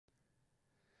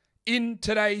In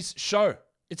today's show,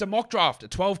 it's a mock draft, a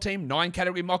 12-team,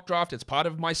 9-category mock draft. It's part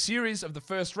of my series of the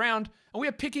first round, and we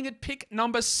are picking at pick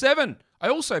number 7. I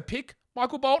also pick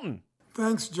Michael Bolton.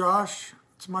 Thanks, Josh.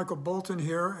 It's Michael Bolton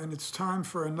here, and it's time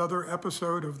for another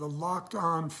episode of the Locked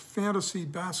On Fantasy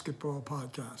Basketball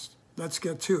Podcast. Let's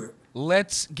get to it.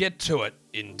 Let's get to it,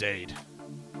 indeed.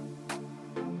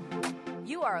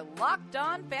 You are Locked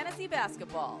On Fantasy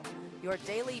Basketball, your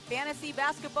daily fantasy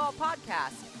basketball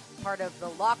podcast, part of the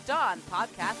Locked On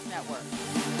Podcast Network.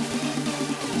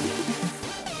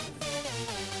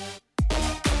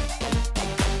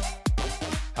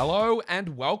 Hello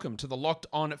and welcome to the Locked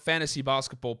On Fantasy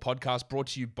Basketball Podcast, brought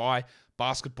to you by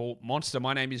Basketball Monster.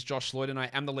 My name is Josh Lloyd, and I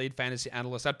am the lead fantasy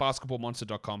analyst at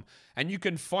basketballmonster.com. And you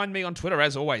can find me on Twitter,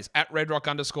 as always, at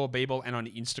redrock_Beeble, and on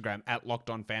Instagram at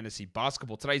Locked On Fantasy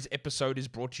Basketball. Today's episode is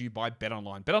brought to you by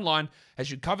BetOnline. BetOnline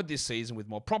has you covered this season with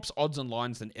more props, odds, and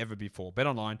lines than ever before.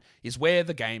 BetOnline is where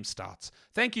the game starts.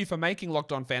 Thank you for making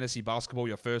Locked On Fantasy Basketball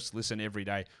your first listen every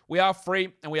day. We are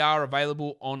free, and we are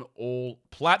available on all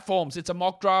platforms. It's a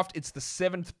mock draft. It's the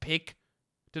 7th pick.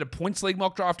 Did a points league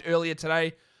mock draft earlier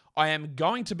today. I am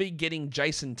going to be getting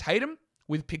Jayson Tatum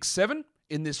with pick 7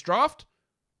 in this draft.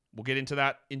 We'll get into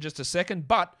that in just a second,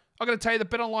 but I've got to tell you that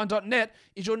betonline.net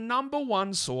is your number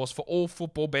one source for all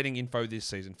football betting info this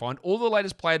season. Find all the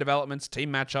latest player developments,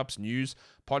 team matchups, news,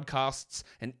 podcasts,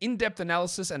 and in-depth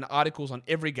analysis and articles on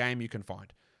every game you can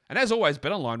find. And as always,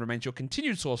 BetOnline remains your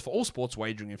continued source for all sports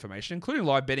wagering information, including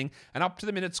live betting and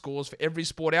up-to-the-minute scores for every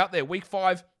sport out there. Week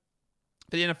 5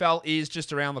 for the NFL is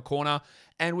just around the corner,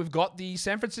 and we've got the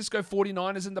San Francisco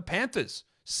 49ers and the Panthers,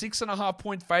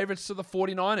 6.5-point favorites to the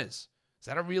 49ers. Is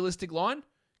that a realistic line?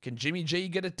 Can Jimmy G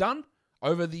get it done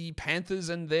over the Panthers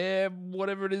and their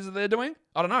whatever it is that they're doing?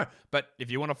 I don't know. But if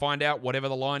you want to find out whatever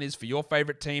the line is for your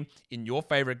favorite team in your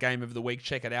favorite game of the week,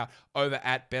 check it out over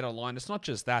at BetOnline. It's not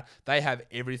just that. They have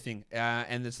everything,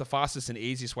 and it's the fastest and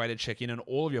easiest way to check in on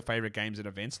all of your favorite games and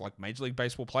events like Major League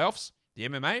Baseball playoffs, the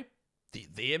MMA, the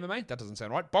MMA, that doesn't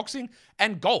sound right, boxing,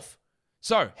 and golf.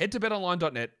 So head to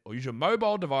betonline.net or use your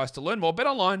mobile device to learn more.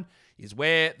 BetOnline is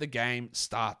where the game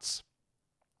starts.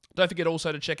 Don't forget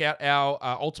also to check out our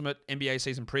Ultimate NBA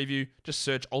Season Preview. Just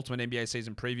search Ultimate NBA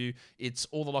Season Preview. It's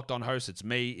all the Locked On hosts. It's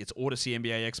me. It's Odyssey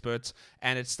NBA experts.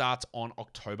 And it starts on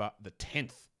October the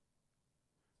 10th.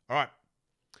 All right.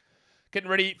 Getting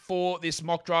ready for this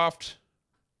mock draft.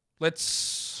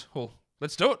 Let's do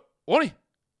it. Warnie,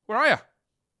 where are you?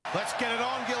 Let's get it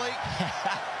on, Gilly.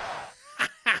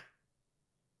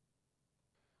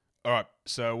 All right,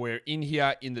 so we're in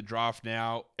here in the draft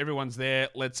now. Everyone's there.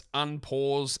 Let's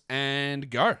unpause and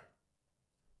go.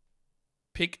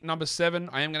 Pick number 7.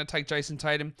 I am going to take Jayson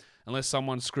Tatum unless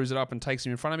someone screws it up and takes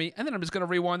him in front of me. And then I'm just going to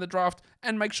rewind the draft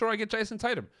and make sure I get Jayson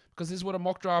Tatum because this is what a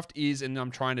mock draft is, and I'm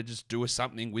trying to just do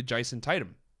something with Jayson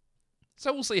Tatum.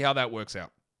 So we'll see how that works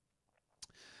out.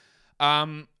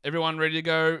 Everyone ready to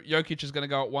go? Jokic is going to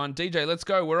go at 1. DJ, let's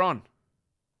go. We're on.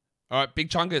 All right, Big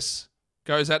Chungus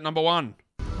goes at number 1.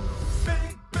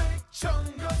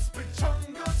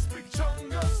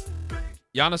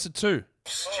 Giannis at 2.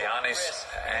 Giannis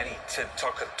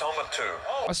Antetokounmpo.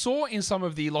 I saw in some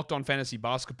of the Locked On Fantasy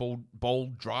Basketball Bowl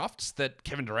drafts that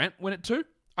Kevin Durant went at 2.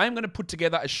 I am going to put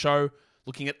together a show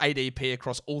looking at ADP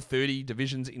across all 30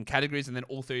 divisions in categories and then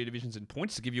all 30 divisions in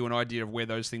points to give you an idea of where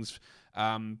those things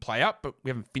play out. But we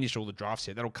haven't finished all the drafts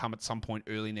yet. That'll come at some point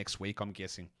early next week, I'm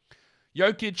guessing.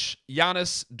 Jokic,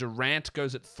 Giannis, Durant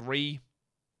goes at 3.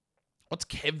 What's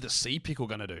Kev the Sea Pickle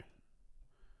going to do?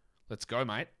 Let's go,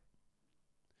 mate.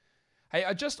 Hey,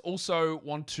 I just also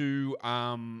want to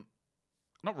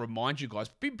not remind you guys,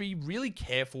 but be really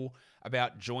careful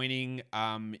about joining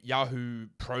Yahoo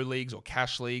Pro Leagues or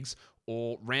Cash Leagues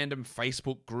or random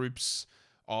Facebook groups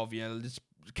of, just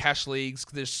Cash Leagues.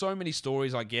 There's so many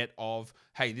stories I get of,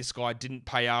 hey, this guy didn't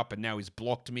pay up and now he's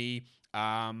blocked me.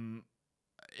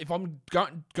 If I'm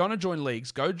going to join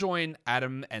leagues, go join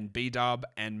Adam and B-Dub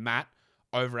and Matt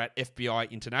over at FBI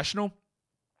International.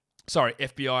 Sorry,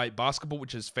 FBI Basketball,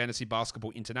 which is Fantasy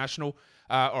Basketball International.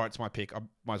 All right, it's my pick. I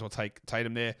might as well take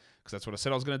Tatum there because that's what I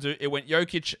said I was going to do. It went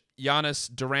Jokic, Giannis,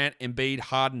 Durant, Embiid,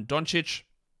 Harden, Doncic.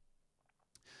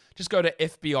 Just go to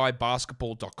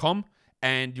fbibasketball.com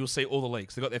and you'll see all the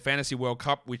leagues. They've got their Fantasy World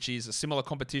Cup, which is a similar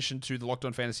competition to the Locked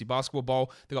On Fantasy Basketball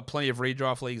Bowl. They've got plenty of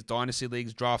redraft leagues, dynasty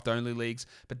leagues, draft-only leagues,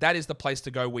 but that is the place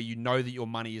to go where you know that your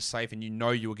money is safe and you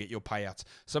know you will get your payouts.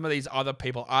 Some of these other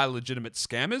people are legitimate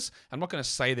scammers. I'm not going to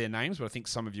say their names, but I think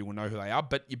some of you will know who they are,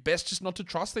 but you're best just not to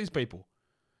trust these people.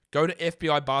 Go to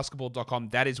fbibasketball.com.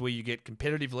 That is where you get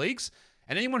competitive leagues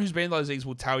And anyone who's been in those leagues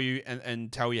will tell you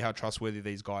and tell you how trustworthy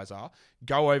these guys are.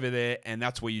 Go over there, and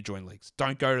that's where you join leagues.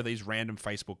 Don't go to these random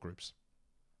Facebook groups.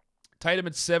 Tatum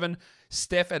at 7,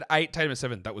 Steph at 8. Tatum at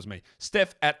 7, that was me.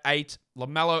 Steph at 8,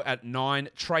 LaMelo at 9,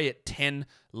 Trey at 10,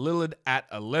 Lillard at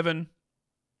 11,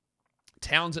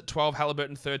 Towns at 12,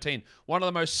 Halliburton 13. One of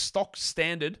the most stock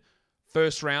standard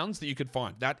first rounds that you could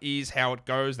find. That is how it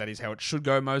goes. That is how it should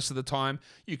go most of the time.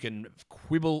 You can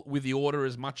quibble with the order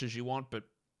as much as you want, but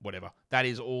whatever. That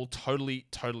is all totally,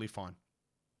 totally fine.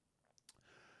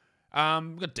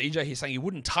 We've got DJ here saying he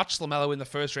wouldn't touch LaMelo in the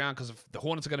first round because the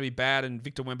Hornets are going to be bad, and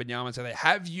Victor Wembanyama said,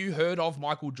 have you heard of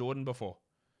Michael Jordan before?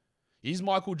 Is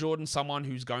Michael Jordan someone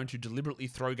who's going to deliberately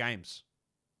throw games?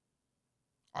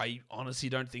 I honestly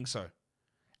don't think so.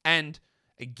 And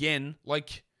again,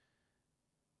 like,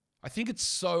 I think it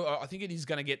is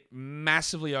going to get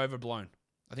massively overblown.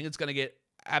 I think it's going to get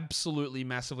absolutely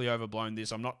massively overblown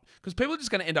because people are just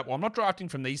going to end up, I'm not drafting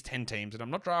from these 10 teams, and I'm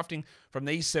not drafting from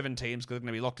these 7 teams because they're going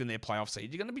to be locked in their playoff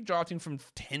seed. You're going to be drafting from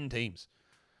 10 teams.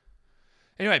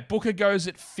 Anyway, Booker goes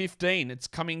at 15. It's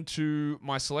coming to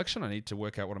my selection. I need to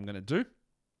work out what I'm going to do.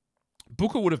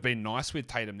 Booker would have been nice with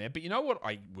Tatum there, but you know what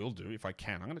I will do if I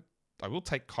can? I will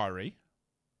take Kyrie.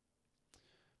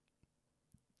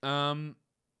 Gobert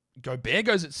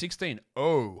goes at 16.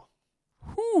 Oh.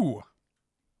 Whew.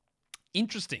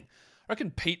 Interesting. I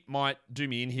reckon Pete might do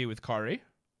me in here with Kyrie.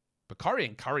 But Kyrie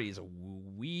and Curry is a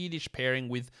weirdish pairing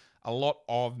with a lot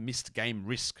of missed game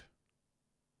risk.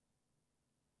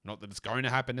 Not that it's going to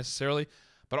happen necessarily,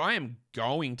 but I am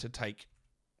going to take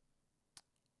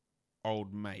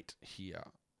old mate here.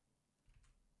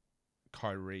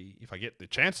 Kyrie, if I get the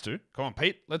chance to. Come on,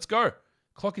 Pete. Let's go.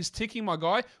 Clock is ticking, my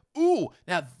guy. Ooh,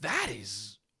 now that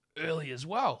is early as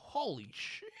well. Holy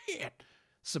shit.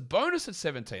 Sabonis at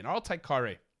 17. I'll take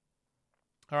Kyrie.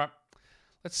 All right.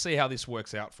 Let's see how this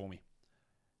works out for me.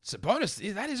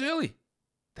 Sabonis, that is early.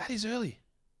 That is early.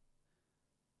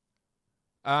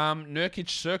 Nurkic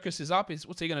Circus is up.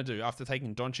 What's he going to do after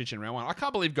taking Doncic in round 1? I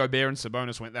can't believe Gobert and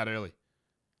Sabonis went that early.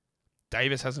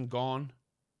 Davis hasn't gone.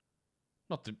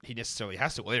 Not that he necessarily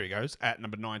has to. Well, there he goes at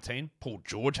number 19. Paul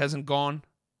George hasn't gone.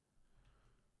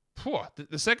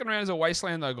 The second round is a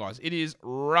wasteland, though, guys. It is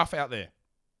rough out there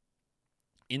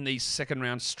in these second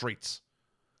round streets.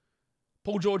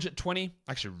 Paul George at 20.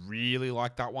 I actually really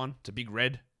like that one. It's a big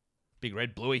red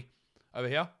bluey over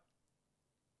here.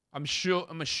 I'm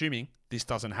assuming this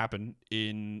doesn't happen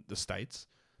in the States,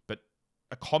 but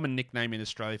a common nickname in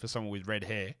Australia for someone with red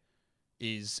hair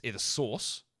is either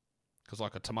sauce, because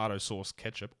like a tomato sauce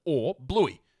ketchup, or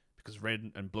bluey, because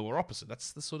red and blue are opposite.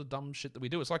 That's the sort of dumb shit that we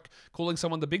do. It's like calling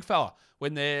someone the big fella.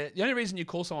 The only reason you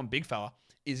call someone big fella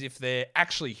is if they're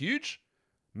actually huge,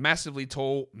 massively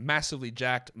tall, massively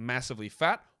jacked, massively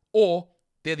fat, or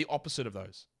they're the opposite of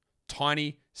those.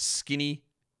 Tiny, skinny,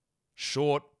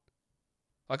 short.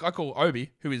 Like I call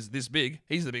Obi, who is this big,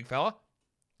 he's the big fella,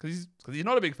 because he's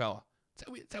not a big fella.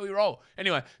 That's how we roll.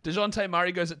 Anyway, DeJounte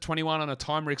Murray goes at 21 on a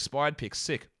timer expired pick.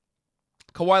 Sick.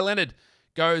 Kawhi Leonard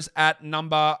goes at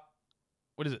number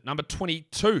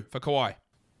 22 for Kawhi.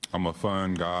 I'm a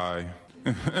fun guy.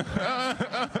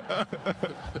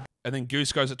 And then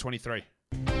Goose goes at 23.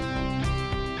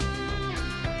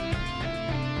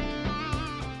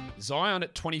 Zion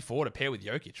at 24 to pair with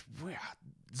Jokic.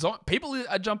 People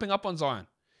are jumping up on Zion.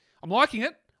 I'm liking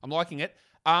it.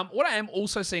 What I am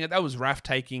also seeing, that was Raf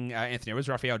taking Anthony Edwards,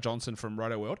 Raphael Johnson from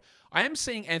Roto World. I am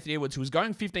seeing Anthony Edwards, who was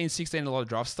going 15, 16 in a lot of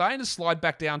drafts, starting to slide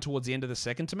back down towards the end of the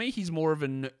second. To me, he's more of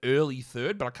an early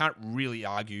third, but I can't really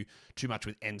argue too much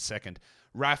with end second.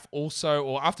 Raf also,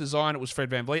 or after Zion, it was Fred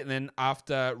VanVleet, and then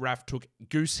after Raf took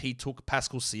Goose, he took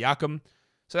Pascal Siakam.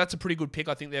 So that's a pretty good pick,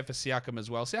 I think, there for Siakam as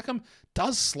well. Siakam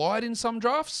does slide in some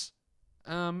drafts.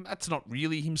 That's not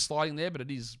really him sliding there, but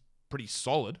it is pretty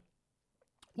solid.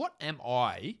 What am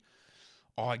I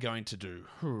going to do?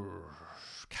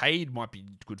 Cade might be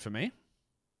good for me.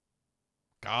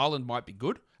 Garland might be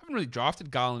good. I haven't really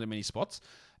drafted Garland in many spots.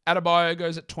 Adebayo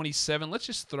goes at 27. Let's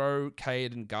just throw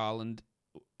Cade and Garland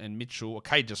and Mitchell. Well,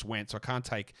 Cade just went, so I can't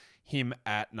take him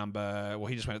at number... Well,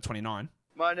 he just went at 29.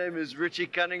 My name is Richie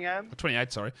Cunningham.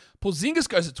 28, sorry. Porzingis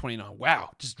goes at 29. Wow,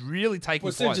 just really taking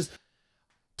flight.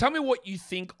 Tell me what you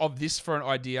think of this for an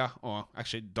idea. Oh,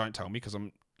 actually, don't tell me because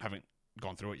I haven't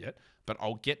gone through it yet, but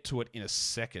I'll get to it in a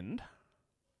second.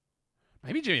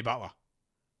 Maybe Jimmy Butler.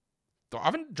 I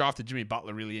haven't drafted Jimmy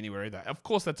Butler really anywhere either. Of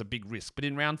course, that's a big risk, but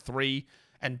in round 3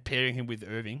 and pairing him with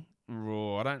Irving,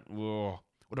 what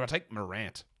do I take?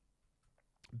 Morant.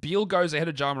 Beal goes ahead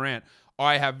of Ja Morant.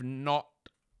 I have not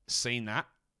seen that.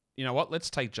 You know what? Let's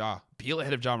take Ja. Beal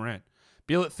ahead of Ja Morant.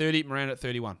 Beal at 30, Morant at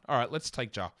 31. All right, let's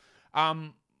take Ja.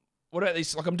 what about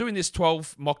this? Like, I'm doing this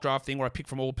 12 mock draft thing where I pick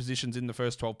from all positions in the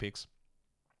first 12 picks.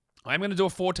 I am going to do a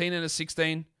 14 and a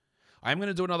 16. I am going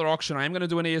to do another auction. I am going to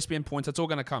do an ESPN points. That's all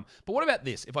going to come. But what about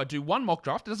this? If I do one mock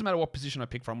draft, it doesn't matter what position I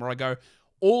pick from, where I go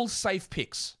all safe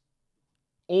picks.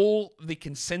 All the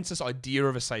consensus idea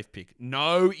of a safe pick.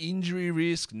 No injury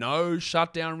risk, no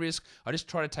shutdown risk. I just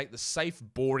try to take the safe,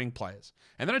 boring players.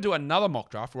 And then I do another mock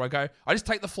draft where I go, I just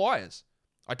take the flyers.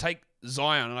 I take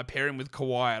Zion and I pair him with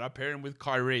Kawhi and I pair him with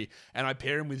Kyrie and I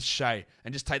pair him with Shea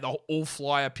and just take the all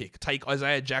flyer pick. Take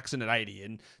Isaiah Jackson at 80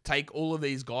 and take all of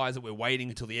these guys that we're waiting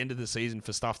until the end of the season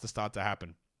for stuff to start to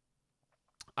happen.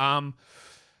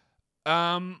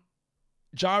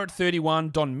 Jar at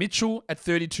 31, Don Mitchell at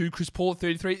 32, Chris Paul at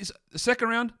 33. The second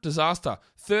round, disaster.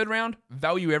 Third round,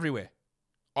 value everywhere.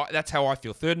 That's how I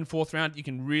feel. Third and fourth round, you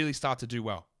can really start to do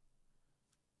well.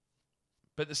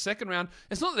 But the second round,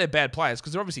 it's not that they're bad players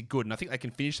because they're obviously good and I think they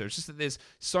can finish there. It's just that there's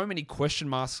so many question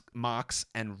marks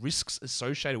and risks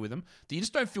associated with them that you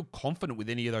just don't feel confident with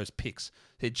any of those picks.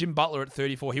 Jim Butler at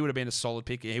 34, he would have been a solid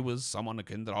pick. He was someone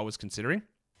again that I was considering.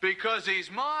 Because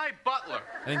he's my butler.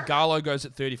 And then Garlow goes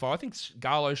at 35. I think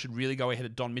Garlow should really go ahead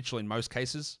of Don Mitchell in most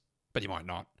cases, but he might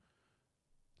not.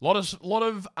 A lot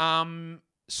of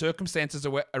circumstances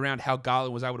around how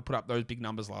Garlow was able to put up those big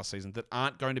numbers last season that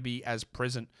aren't going to be as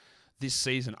present this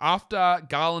season. After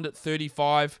Garland at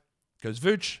 35 goes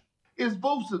Vooch. It's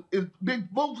Big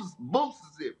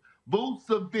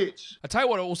Vucevic. I tell you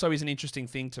what also is an interesting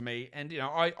thing to me, and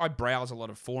I browse a lot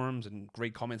of forums and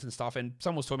read comments and stuff, and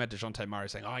someone was talking about DeJounte Murray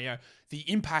saying,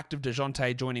 the impact of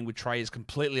DeJounte joining with Trey is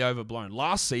completely overblown.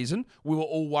 Last season, we were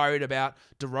all worried about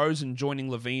DeRozan joining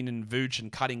Levine and Vooch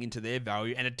and cutting into their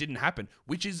value, and it didn't happen,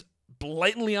 which is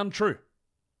blatantly untrue.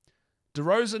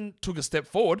 DeRozan took a step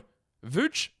forward.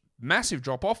 Vooch, massive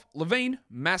drop-off. Levine,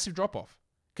 massive drop-off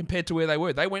compared to where they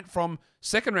were. They went from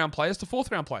second-round players to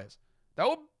fourth-round players. They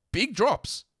were big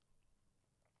drops.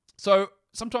 So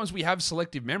sometimes we have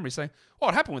selective memory saying,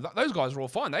 what happened with that? Those guys were all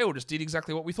fine. They all just did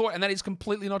exactly what we thought, and that is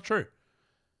completely not true.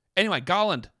 Anyway,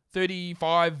 Garland,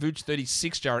 35, Vooch,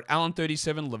 36, Jarrett Allen,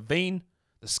 37, Levine,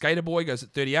 the skater boy, goes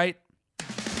at 38.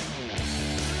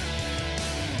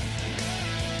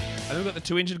 And then we've got the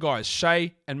two injured guys,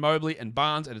 Shea and Mobley and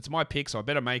Barnes, and it's my pick, so I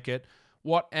better make it.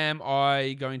 What am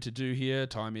I going to do here?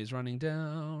 Time is running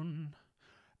down.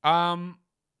 I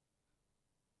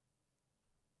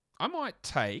might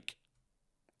take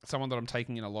someone that I'm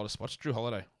taking in a lot of spots. Drew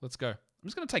Holiday. Let's go. I'm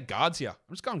just going to take guards here.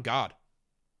 I'm just going guard.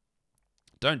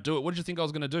 Don't do it. What did you think I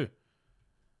was going to do?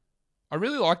 I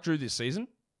really like Drew this season.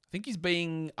 I think he's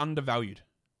being undervalued.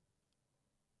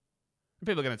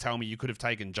 People are going to tell me you could have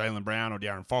taken Jaylen Brown or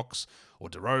De'Aaron Fox or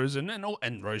DeRozan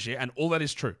and Rozier, and all that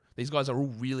is true. These guys are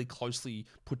all really closely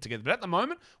put together. But at the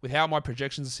moment, with how my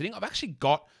projections are sitting, I've actually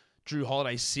got Drew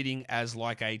Holiday sitting as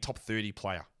like a top 30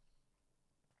 player.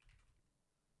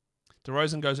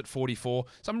 DeRozan goes at 44,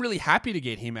 so I'm really happy to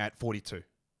get him at 42.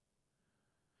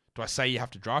 Do I say you have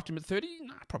to draft him at 30?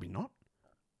 No, probably not.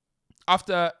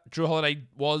 After Drew Holiday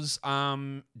was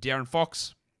De'Aaron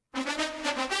Fox.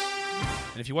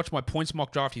 And if you watch my points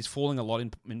mock draft, he's falling a lot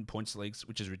in points leagues,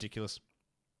 which is ridiculous.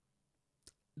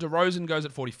 DeRozan goes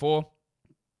at 44.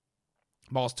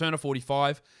 Miles Turner,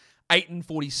 45. Ayton,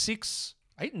 46.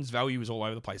 Ayton's value is all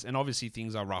over the place. And obviously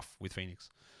things are rough with Phoenix.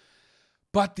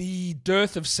 But the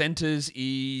dearth of centers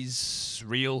is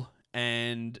real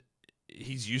and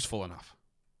he's useful enough.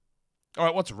 All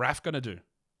right, what's Raf going to do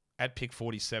at pick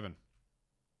 47?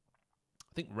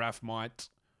 I think Raf might,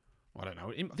 I don't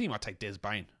know, I think he might take Des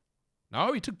Bane.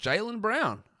 No, he took Jaylen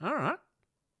Brown. All right.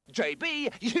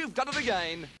 JB, you've done it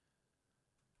again.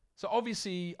 So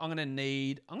obviously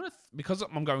because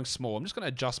I'm going small, I'm just going to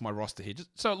adjust my roster here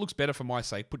just so it looks better for my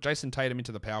sake. Put Jayson Tatum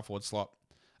into the power forward slot.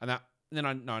 And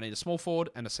then I need a small forward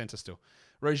and a center still.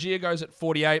 Rozier goes at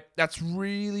 48. That's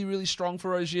really, really strong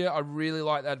for Rozier. I really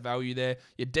like that value there.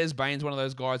 Yeah, Des Bane's one of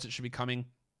those guys that should be coming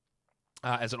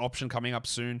as an option coming up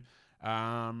soon.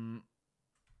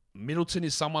 Middleton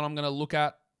is someone I'm going to look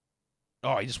at.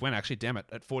 Oh, he just went actually, damn it,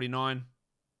 at 49.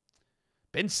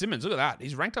 Ben Simmons, look at that.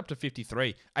 He's ranked up to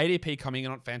 53. ADP coming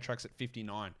in on Fantrax at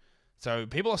 59. So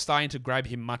people are starting to grab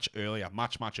him much earlier,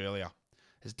 much, much earlier.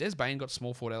 Has Des Bane got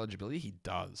small forward eligibility? He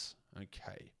does.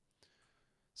 Okay.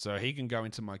 So he can go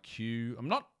into my queue. I'm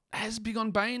not as big on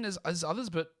Bane as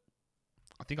others, but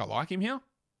I think I like him here.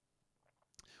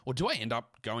 Or do I end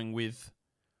up going with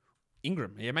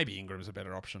Ingram? Yeah, maybe Ingram's a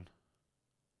better option.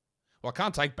 Well, I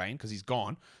can't take Bane because he's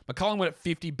gone. McCollum went at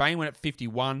 50. Bane went at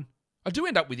 51. I do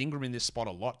end up with Ingram in this spot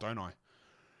a lot, don't I?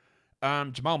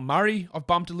 Jamal Murray, I've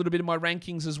bumped a little bit in my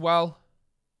rankings as well.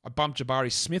 I bumped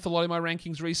Jabari Smith a lot in my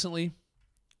rankings recently.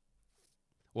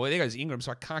 Well, there goes Ingram,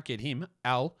 so I can't get him.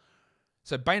 Al.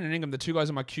 So Bain and Ingram, the two guys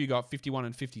in my queue, got 51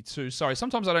 and 52. Sorry,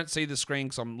 sometimes I don't see the screen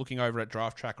because I'm looking over at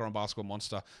Draft Tracker on Basketball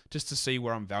Monster just to see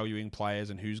where I'm valuing players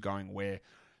and who's going where.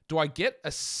 Do I get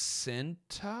a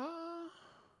center?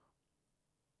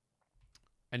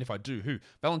 And if I do, who?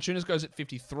 Valanciunas goes at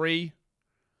 53.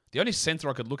 The only center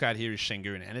I could look at here is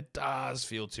Şengün, and it does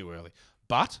feel too early.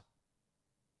 But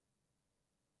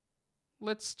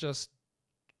let's just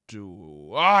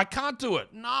do... Oh, I can't do it.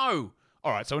 No.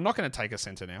 All right, so we're not going to take a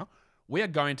center now. We are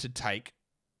going to take...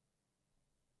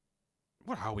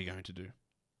 What are we going to do?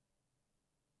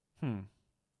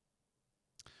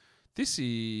 This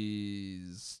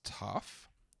is tough.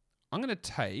 I'm going to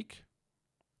take...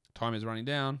 Time is running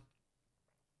down.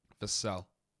 Vassell.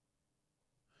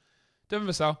 Devin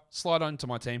Vassell, slide on to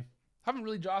my team. Haven't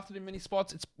really drafted in many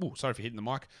spots. Sorry for hitting the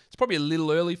mic. It's probably a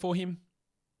little early for him.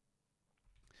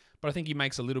 But I think he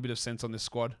makes a little bit of sense on this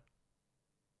squad.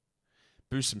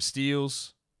 Boost some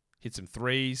steals. Hit some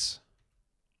threes.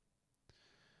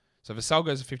 So Vassell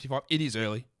goes at 55. It is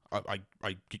early. I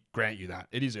grant you that.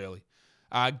 It is early.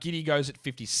 Giddey goes at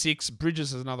 56.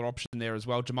 Bridges is another option there as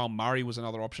well. Jamal Murray was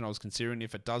another option I was considering.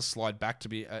 If it does slide back to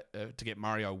get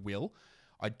Murray, I will.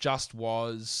 I just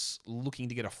was looking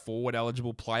to get a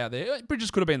forward-eligible player there.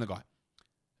 Bridges could have been the guy,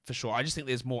 for sure. I just think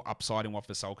there's more upside in what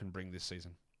Vassell can bring this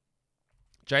season.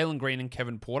 Jalen Green and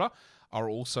Kevin Porter are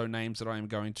also names that I am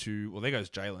going to... Well, there goes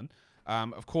Jalen.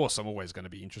 Of course, I'm always going to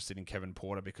be interested in Kevin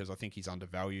Porter because I think he's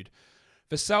undervalued.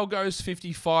 Vassell goes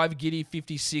 55, Giddey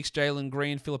 56, Jalen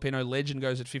Green, Filipino legend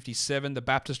goes at 57, the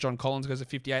Baptist John Collins goes at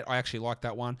 58. I actually like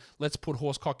that one. Let's put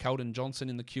Horsecock Keldon Johnson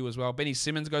in the queue as well. Benny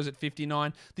Simmons goes at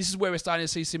 59. This is where we're starting to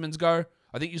see Simmons go.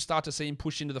 I think you start to see him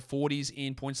push into the 40s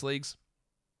in points leagues.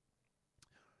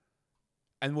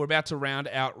 And we're about to round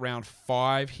out round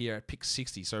 5 here at pick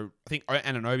 60. So I think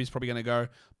Anunoby's probably going to go.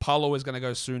 Paolo is going to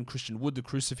go soon. Christian Wood, the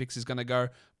Crucifix, is going to go.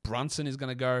 Brunson is going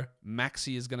to go.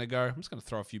 Maxey is going to go. I'm just going to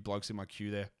throw a few blokes in my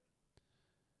queue there.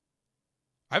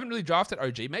 I haven't really drafted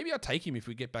OG. Maybe I'll take him if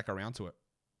we get back around to it.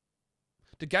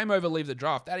 Did Game Over leave the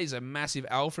draft? That is a massive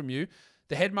L from you.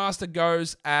 The Headmaster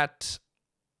goes at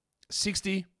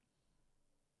 60.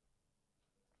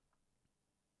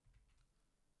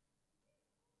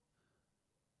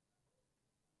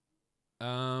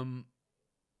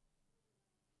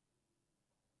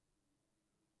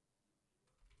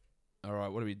 All right,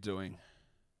 what are we doing?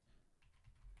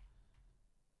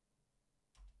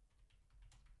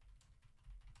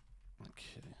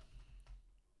 Okay.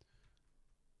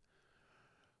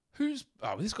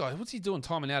 This guy, what's he doing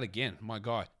timing out again? My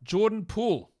guy. Jordan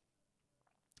Poole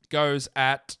goes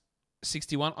at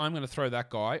 61. I'm going to throw that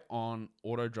guy on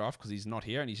auto draft because he's not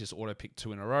here and he's just auto picked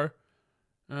 2 in a row.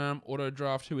 Auto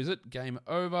draft, who is it? Game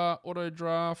Over. Auto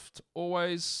draft,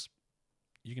 always.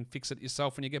 You can fix it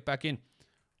yourself when you get back in.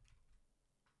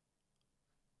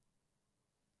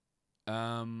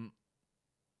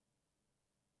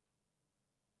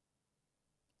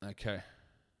 Okay.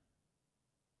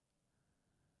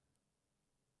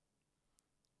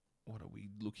 What are we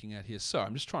looking at here? So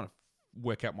I'm just trying to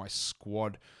work out my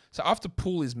squad. So after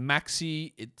Poole is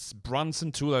Maxey, it's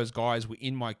Brunson. 2 of those guys were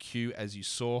in my queue, as you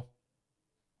saw.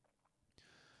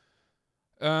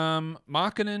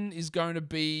 Markkanen is going to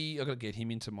be... I've got to get him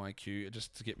into my queue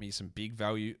just to get me some big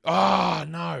value. Oh,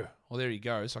 no. Well, there he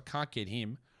goes. So I can't get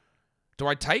him. Do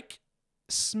I take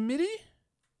Smitty?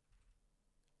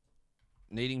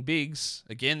 Needing bigs.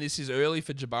 Again, this is early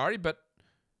for Jabari, but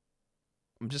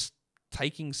I'm just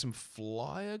taking some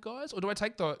flyer guys. Or do I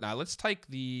take the... No, let's take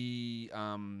the...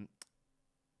 Let's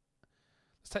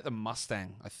take the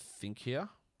Mustang, I think, here.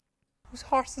 Whose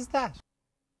horse is that?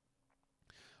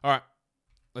 All right.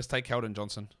 Let's take Keldon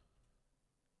Johnson.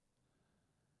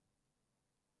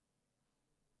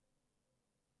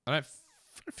 I don't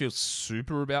feel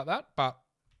super about that, but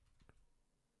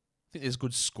I think there's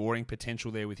good scoring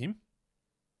potential there with him.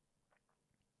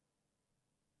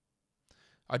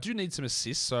 I do need some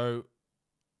assists, and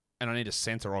I need a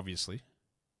center, obviously.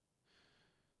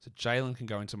 So Jalen can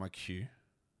go into my queue.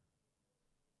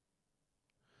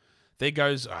 There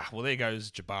goes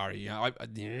Jabari.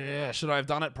 Yeah, should I have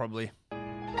done it? Probably.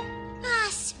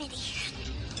 Smitty.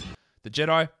 The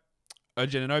Jedi. OG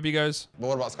Anunoby goes. But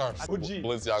what about scarves? OG.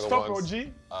 Balenciaga Stop, ones. OG.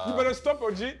 You better stop,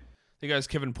 OG. There goes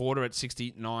Kevin Porter at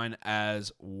 69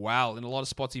 as well. In a lot of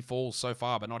spots he falls so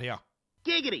far, but not here.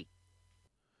 Giggity.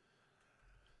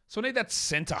 So I need that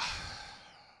center.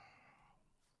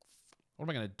 What am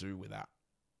I going to do with that?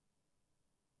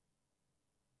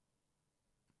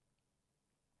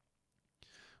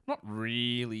 Not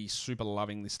really super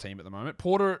loving this team at the moment.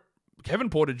 Porter Kevin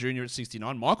Porter Jr. at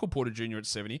 69. Michael Porter Jr. at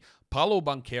 70. Paolo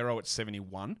Banchero at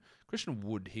 71. Christian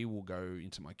Wood, he will go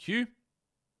into my queue.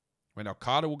 Wendell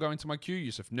Carter will go into my queue.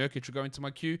 Yusuf Nurkic will go into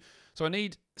my queue. So I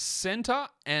need center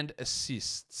and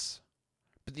assists.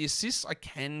 But the assists I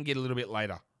can get a little bit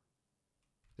later.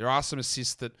 There are some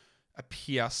assists that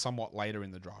appear somewhat later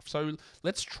in the draft. So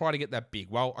let's try to get that big.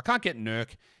 Well, I can't get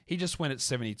Nurk. He just went at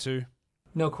 72.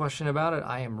 No question about it.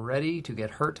 I am ready to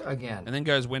get hurt again. And then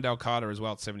goes Wendell Carter as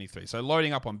well at 73. So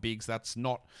loading up on bigs, that's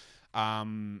not,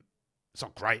 it's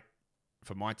not great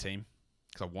for my team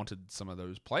because I wanted some of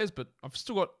those players, but I've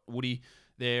still got Woody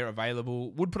there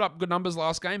available. Wood put up good numbers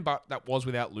last game, but that was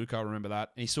without Luka, I remember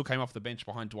that. And he still came off the bench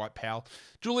behind Dwight Powell.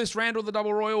 Julius Randle, the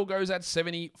double royal, goes at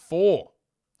 74.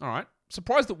 All right.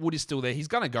 Surprised that Wood is still there. He's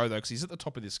going to go, though, because he's at the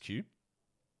top of this queue.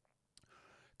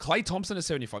 Klay Thompson at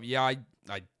 75. Yeah,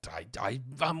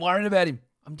 I'm worried about him.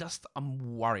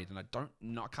 I'm worried, and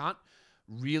I can't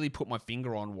really put my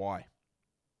finger on why. I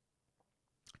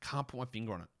can't put my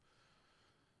finger on it.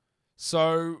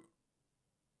 So,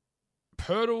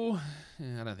 Pirtle,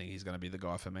 I don't think he's going to be the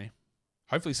guy for me.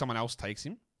 Hopefully someone else takes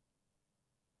him.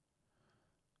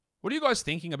 What are you guys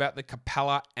thinking about the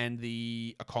Capella and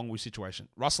the Okongwu situation?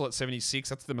 Russell at 76.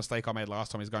 That's the mistake I made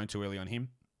last time. He's going too early on him.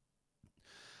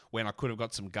 When I could have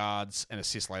got some guards and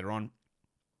assists later on.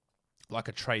 Like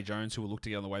a Trey Jones who will look to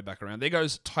get on the way back around. There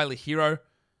goes Tyler Hero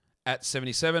at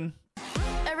 77.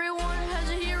 Everyone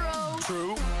has a hero.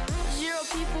 True. 0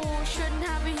 people shouldn't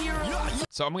have a hero.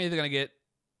 So I'm either going to get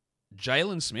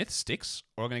Jalen Smith, sticks,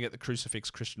 or I'm going to get the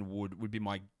Crucifix Christian Wood would be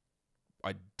my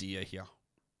idea here.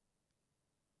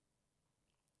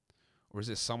 Or is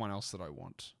there someone else that I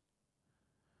want?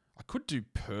 I could do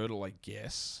Pirtle, I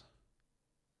guess.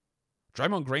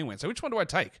 Draymond Green went. So which one do I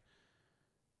take?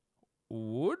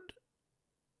 Wood?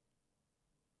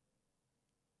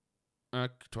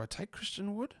 Do I take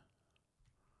Christian Wood?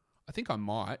 I think I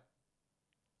might.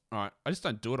 All right. I just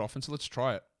don't do it often, so let's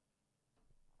try it.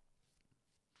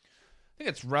 I think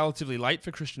it's relatively late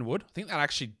for Christian Wood. I think that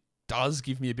actually does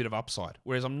give me a bit of upside.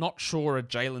 Whereas I'm not sure a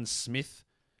Jalen Smith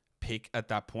pick at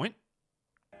that point.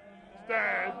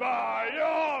 Stand by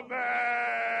your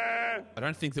man! I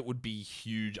don't think that would be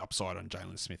huge upside on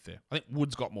Jalen Smith there. I think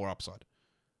Wood's got more upside.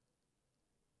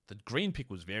 The green pick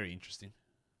was very interesting.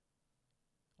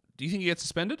 Do you think he gets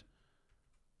suspended?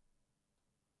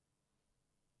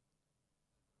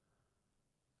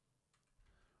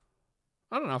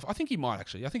 I don't know. I think he might,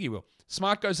 actually. I think he will.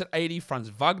 Smart goes at 80. Franz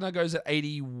Wagner goes at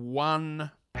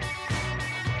 81. I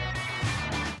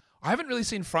haven't really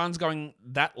seen Franz going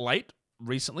that late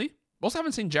recently. Also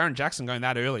haven't seen Jaren Jackson going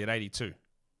that early at 82.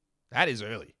 That is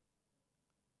early.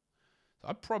 So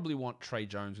I probably want Trey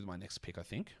Jones with my next pick, I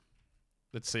think.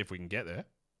 Let's see if we can get there.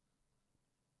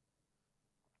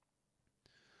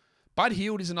 Bud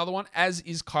Hield is another one, as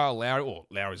is Kyle Lowry. Or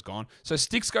Lowry's gone. So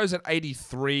Sticks goes at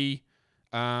 83.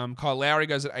 Kyle Lowry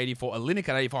goes at 84. Olynyk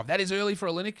at 85. That is early for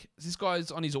Olynyk. This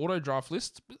guy's on his auto draft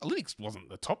list. Olynyk wasn't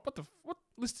the top. What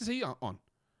list is he on?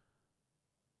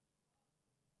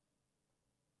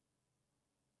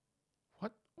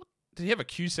 What? Did he have a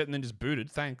queue set and then just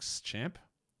booted? Thanks, champ.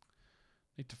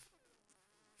 Need to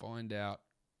find out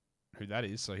who that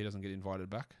is so he doesn't get invited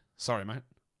back. Sorry, mate.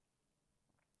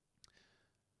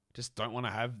 Just don't want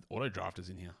to have auto drafters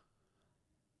in here.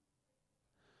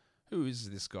 Who is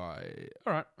this guy?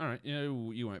 All right.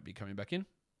 You won't be coming back in.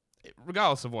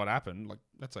 Regardless of what happened,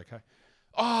 that's okay.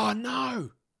 Oh,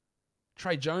 no.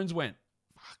 Trey Jones went.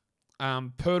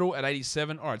 Pirtle at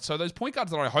 87. All right, so those point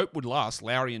guards that I hope would last,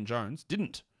 Lowry and Jones,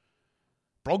 didn't.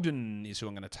 Brogdon is who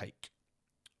I'm going to take.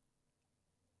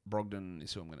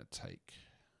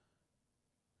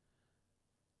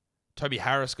 Toby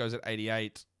Harris goes at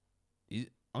 88.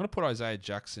 I'm going to put Isaiah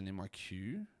Jackson in my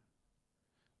queue.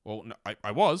 Well, no,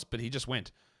 I was, but he just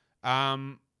went.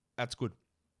 That's good.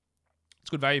 It's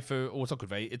good value for... Oh, it's not good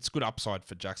value. It's good upside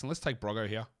for Jackson. Let's take Brogo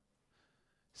here.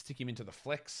 Stick him into the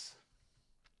flex.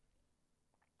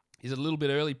 He's a little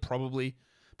bit early, probably.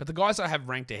 But the guys I have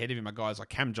ranked ahead of him are guys like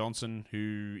Cam Johnson,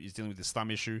 who is dealing with this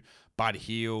thumb issue. Bud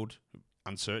Hield,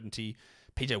 uncertainty.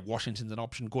 PJ Washington's an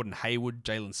option. Gordon Hayward,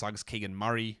 Jalen Suggs, Keegan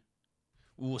Murray.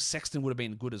 Ooh, Sexton would have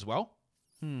been good as well.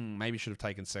 Maybe should have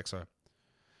taken Sexo.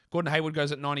 Gordon Hayward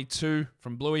goes at 92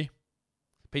 from Bluey.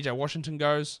 PJ Washington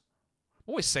goes.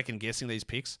 I'm always second-guessing these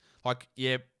picks.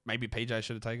 Maybe PJ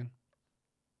should have taken.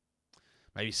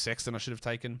 Maybe Sexton I should have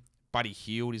taken. Buddy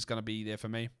Hield is going to be there for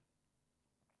me.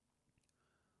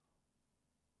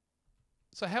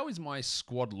 So how is my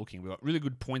squad looking? We've got really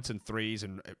good points and threes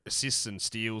and assists and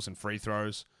steals and free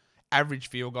throws. Average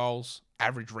field goals.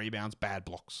 Average rebounds. Bad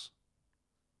blocks.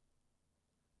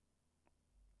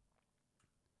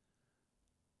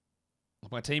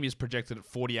 My team is projected at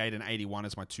 48 and 81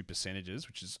 as my two percentages,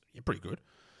 which is pretty good.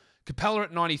 Capella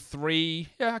at 93.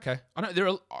 Yeah, okay. I know there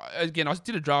are, again, I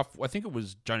did a draft. I think it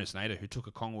was Jonas Nader who took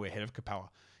a Kongwu ahead of Capella.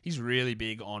 He's really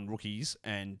big on rookies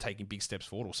and taking big steps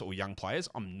forward, or young players.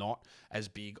 I'm not as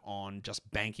big on just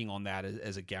banking on that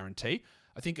as a guarantee.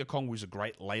 I think Okongwu is a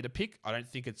great later pick. I don't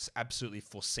think it's absolutely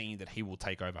foreseen that he will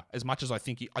take over. As much as I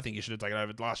think he should have taken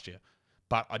over last year.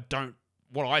 But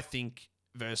what I think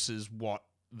versus what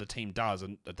the team does,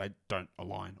 and they don't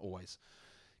align always.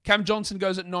 Cam Johnson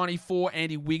goes at 94.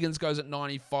 Andy Wiggins goes at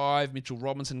 95. Mitchell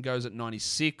Robinson goes at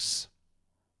 96.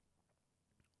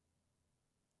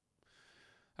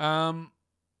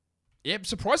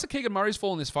 Surprised that Keegan Murray's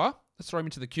fallen this far. Let's throw him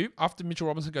into the queue. After Mitchell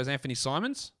Robinson goes Anthony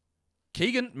Simons.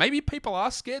 Keegan, maybe people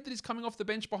are scared that he's coming off the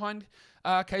bench behind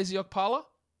KZ Okpala.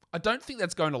 I don't think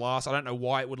that's going to last. I don't know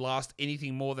why it would last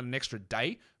anything more than an extra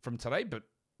day from today, but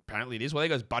apparently it is. Well, there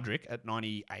goes Budrick at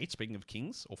 98, speaking of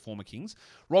Kings, or former Kings.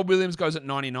 Rob Williams goes at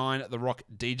 99. The Rock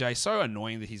DJ, so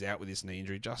annoying that he's out with this knee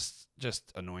injury. Just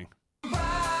annoying.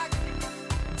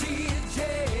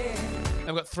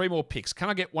 I've got 3 more picks. Can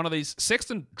I get one of these?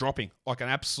 Sexton dropping like an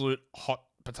absolute hot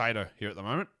potato here at the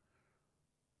moment.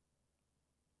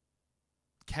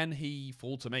 Can he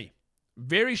fall to me?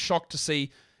 Very shocked to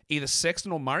see either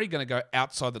Sexton or Murray going to go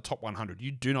outside the top 100.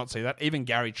 You do not see that. Even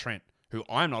Gary Trent, who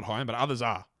I am not high on, but others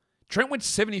are. Trent went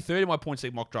 73rd in my points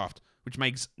league mock draft, which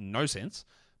makes no sense,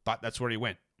 but that's where he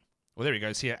went. Well, there he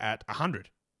goes here at 100.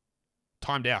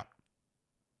 Timed out.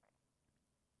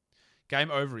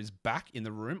 Game Over is back in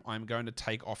the room. I'm going to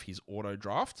take off his auto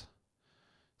draft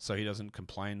so he doesn't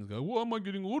complain and go, why am I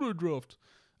getting auto draft?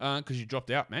 Because you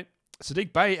dropped out, mate.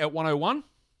 Sadiq Bey at 101.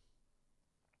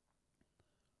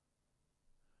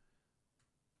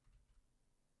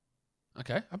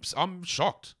 Okay, I'm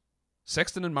shocked.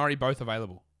 Sexton and Murray both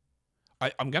available.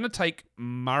 I'm going to take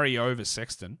Murray over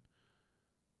Sexton,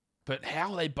 but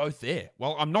how are they both there?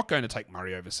 Well, I'm not going to take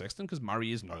Murray over Sexton because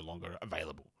Murray is no longer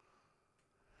available.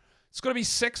 It's got to be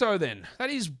Sexo then.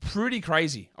 That is pretty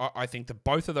crazy. I think that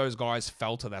both of those guys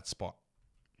fell to that spot.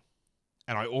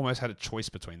 And I almost had a choice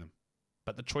between them.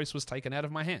 But the choice was taken out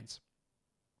of my hands.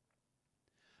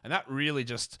 And that really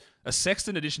just... A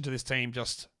Sexton addition to this team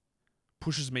just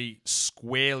pushes me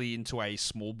squarely into a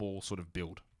small ball sort of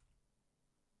build.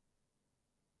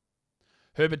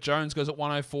 Herbert Jones goes at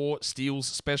 104. Steals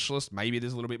specialist. Maybe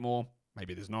there's a little bit more.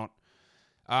 Maybe there's not.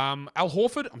 Al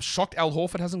Horford, I'm shocked Al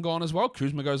Horford hasn't gone as well.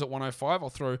 Kuzma goes at 105. I'll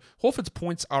throw... Horford's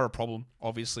points are a problem,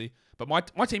 obviously. But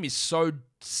my team is so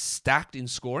stacked in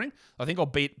scoring, I think I'll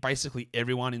beat basically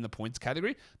everyone in the points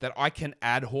category, that I can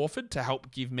add Horford to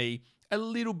help give me a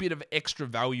little bit of extra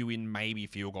value in maybe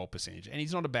field goal percentage. And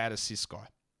he's not a bad assist guy,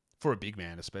 for a big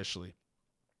man especially.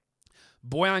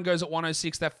 Boyan goes at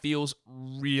 106. That feels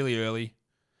really early.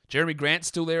 Jeremy Grant's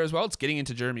still there as well. It's getting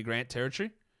into Jeremy Grant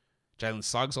territory. Jalen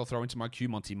Suggs I'll throw into my queue.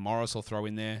 Monty Morris I'll throw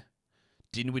in there.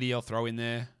 Dinwiddie I'll throw in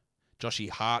there. Joshy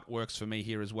Hart works for me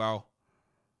here as well.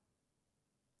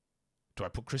 Do I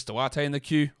put Chris Duarte in the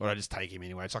queue? Or do I just take him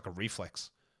anyway? It's like a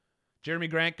reflex. Jeremy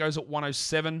Grant goes at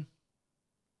 107.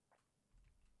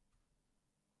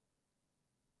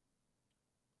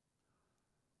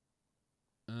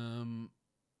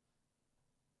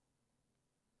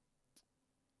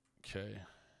 Okay.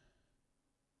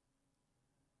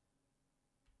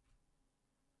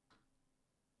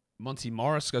 Monty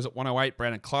Morris goes at 108.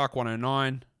 Brandon Clark,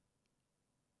 109.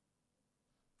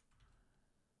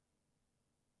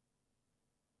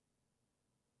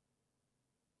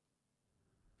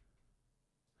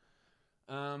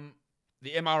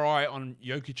 The MRI on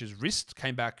Jokic's wrist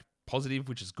came back positive,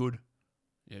 which is good.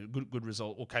 Yeah, good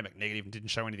result. Or came back negative and didn't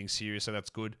show anything serious, so that's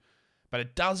good. But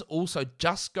it does also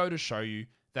just go to show you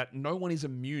that no one is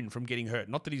immune from getting hurt.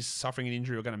 Not that he's suffering an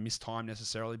injury or going to miss time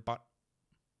necessarily, but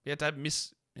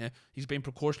he's been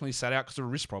precautionally sat out because of a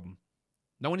wrist problem.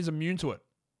 No one is immune to it.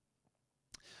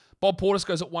 Bob Portis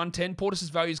goes at 110.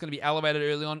 Portis' value is going to be elevated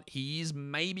early on. He is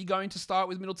maybe going to start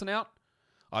with Middleton out.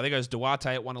 There goes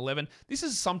Duarte at 111. This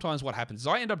is sometimes what happens.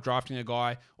 I end up drafting a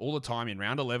guy all the time in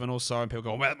round 11 or so, and people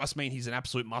go, well, that must mean he's an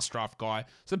absolute must-draft guy.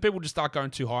 So then people just start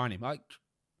going too high on him. Like,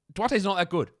 Duarte's not that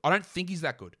good. I don't think he's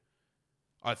that good.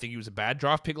 I think he was a bad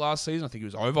draft pick last season. I think he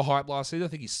was overhyped last season. I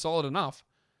think he's solid enough.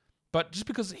 But just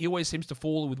because he always seems to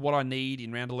fall with what I need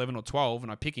in round 11 or 12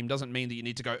 and I pick him doesn't mean that you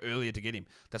need to go earlier to get him.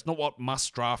 That's not what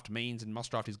must-draft means, and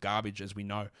must-draft is garbage, as we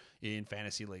know, in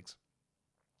fantasy leagues.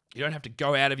 You don't have to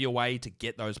go out of your way to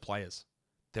get those players.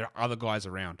 There are other guys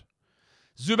around.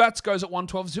 Zubats goes at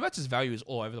 112. Zubats' value is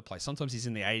all over the place. Sometimes he's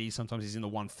in the 80s. Sometimes he's in the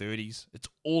 130s. It's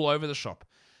all over the shop.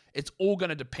 It's all going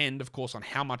to depend, of course, on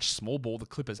how much small ball the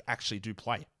Clippers actually do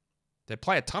play. they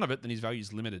play a ton of it, then his value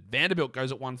is limited. Vanderbilt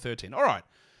goes at 113. All right.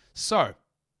 So,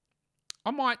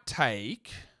 I'm going to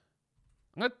take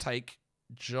No,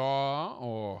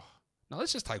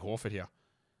 let's just take Horford here.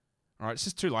 All right, it's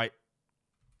just too late.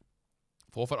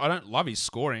 Horford, I don't love his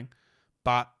scoring,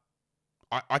 but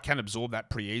I can absorb that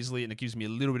pretty easily, and it gives me a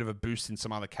little bit of a boost in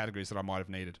some other categories that I might have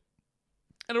needed.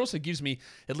 And it also gives me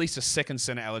at least a second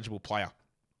center eligible player.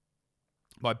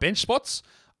 My bench spots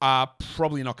are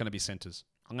probably not going to be centers.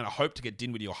 I'm going to hope to get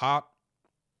Dinwiddie or Hart.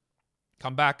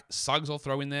 Come back. Suggs I'll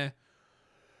throw in there.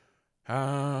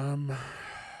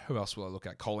 Who else will I look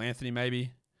at? Cole Anthony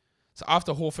maybe. So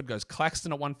after Horford goes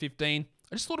Claxton at 115.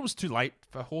 I just thought it was too late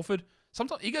for Horford.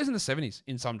 Sometimes he goes in the 70s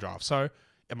in some drafts. So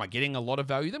am I getting a lot of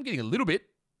value? I'm getting a little bit.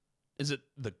 Is it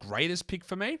the greatest pick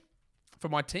for me? For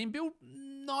my team build?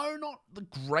 No, not the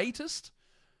greatest.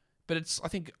 But I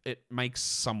think it makes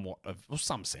some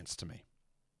sense to me.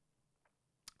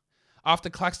 After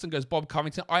Claxton goes Bob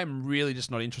Covington. I am really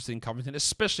just not interested in Covington,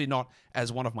 especially not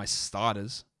as one of my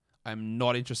starters. I'm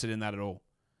not interested in that at all.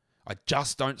 I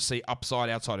just don't see upside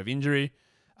outside of injury.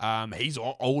 He's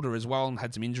older as well and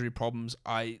had some injury problems.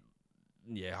 I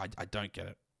don't get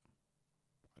it.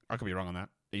 I could be wrong on that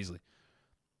easily.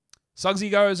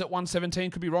 Suggsy goes at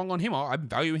 117. Could be wrong on him. I'm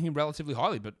valuing him relatively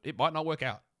highly, but it might not work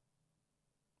out.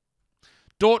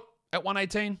 Dort at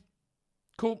 118.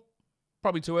 Cool.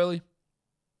 Probably too early.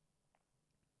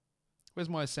 Where's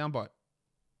my soundbite?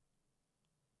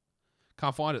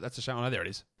 Can't find it. That's a shame. Oh, no, there it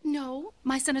is. No,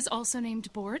 my son is also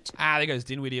named Bort. There goes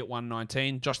Dinwiddie at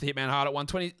 119. Josh the Hitman Hart at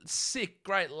 120. Sick.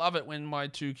 Great. Love it when my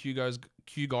two Q guys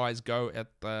go at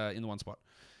in the one spot.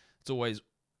 It's always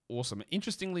awesome.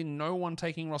 Interestingly, no one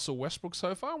taking Russell Westbrook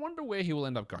so far. I wonder where he will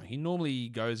end up going. He normally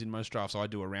goes in most drafts I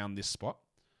do around this spot.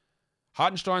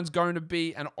 Hartenstein's going to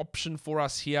be an option for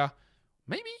us here.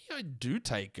 Maybe I do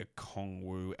take a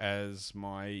Kongwu as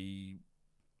my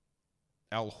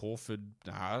Al Horford.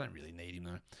 Nah, I don't really need him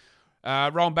though.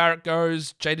 Rowan Barrett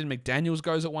goes. Jaden McDaniels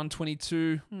goes at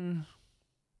 122.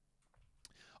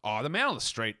 Oh, the man on the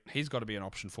street. He's got to be an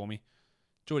option for me.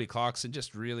 Jordy Clarkson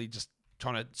just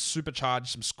trying to supercharge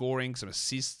some scoring, some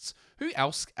assists. Who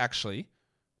else actually,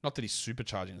 not that he's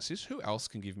supercharging assists, who else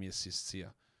can give me assists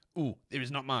here? Ooh, there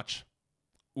is not much.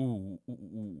 Ooh.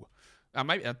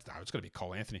 Maybe it's got to be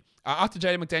Cole Anthony. After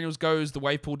Jaden McDaniels goes the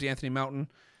wave pool, D'Anthony Melton.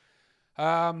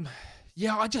 I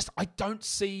don't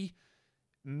see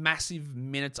massive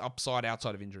minutes upside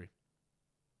outside of injury.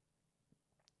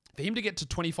 For him to get to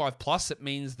 25 plus, it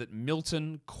means that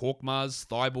Milton, Korkmaz,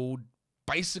 Thibault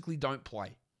basically don't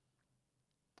play.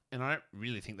 And I don't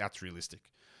really think that's realistic.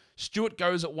 Stewart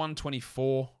goes at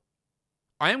 124.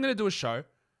 I am going to do a show.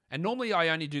 And normally I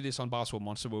only do this on Basketball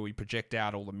Monster where we project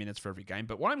out all the minutes for every game.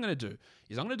 But what I'm going to do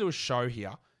is I'm going to do a show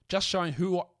here just showing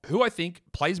who I think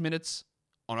plays minutes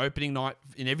on opening night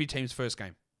in every team's first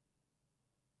game.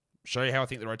 Show you how I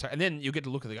think they rotate. And then you'll get to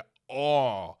look at it and go,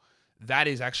 oh, that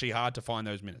is actually hard to find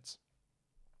those minutes.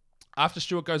 After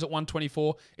Stewart goes at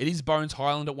 124, it is Bones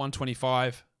Highland at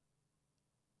 125.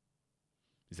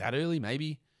 Is that early?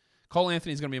 Maybe. Cole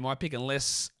Anthony is going to be my pick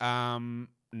unless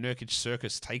Nurkic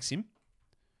Circus takes him.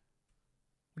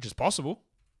 Which is possible.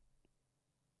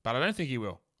 But I don't think he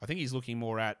will. I think he's looking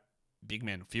more at big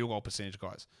men, field goal percentage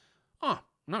guys. Oh,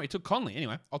 no, he took Conley.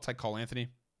 Anyway, I'll take Cole Anthony.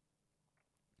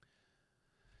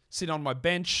 Sit on my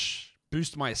bench.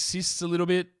 Boost my assists a little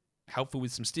bit. Helpful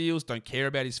with some steals. Don't care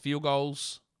about his field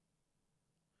goals.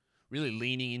 Really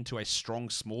leaning into a strong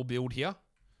small build here.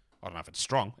 I don't know if it's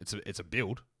strong. It's a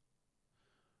build.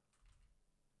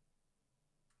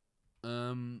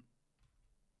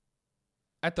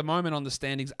 At the moment on the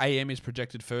standings, AM is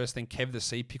projected first, then Kev the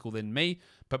Sea Pickle, then me.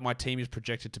 But my team is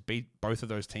projected to beat both of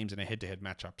those teams in a head-to-head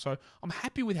matchup. So I'm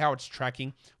happy with how it's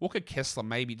tracking. Walker Kessler,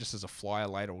 maybe just as a flyer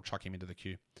later, we'll chuck him into the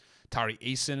queue. Tari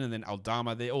Eason and then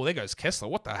Aldama there. Oh, there goes Kessler.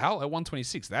 What the hell? At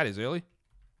 126. That is early.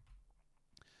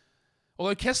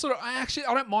 Although Kessler, I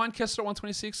don't mind Kessler at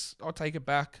 126. I'll take it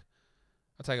back.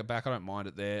 I don't mind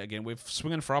it there. Again, we're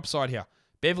swinging for upside here.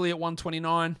 Beverly at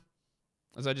 129.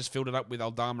 As I just filled it up with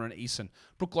Aldama and Eason.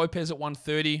 Brook Lopez at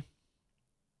 130.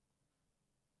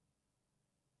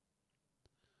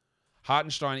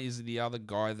 Hartenstein is the other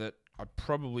guy that I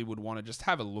probably would want to just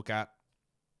have a look at.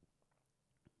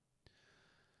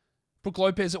 Brook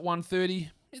Lopez at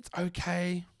 130. It's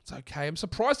okay. I'm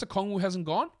surprised Okongwu hasn't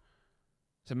gone.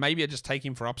 So maybe I just take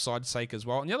him for upside's sake as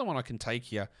well. And the other one I can take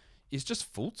here is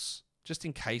just Fultz. Just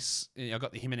in case I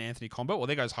got him and Anthony combo. Well,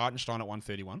 there goes Hartenstein at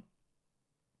 131.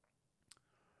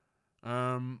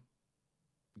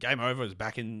 Game over is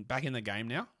back in the game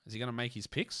now. Is he going to make his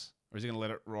picks? Or is he going to let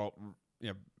it roll?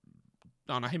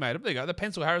 Oh, no, he made it. There you go. The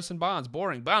pencil Harrison Barnes.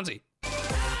 Boring. Barnesy.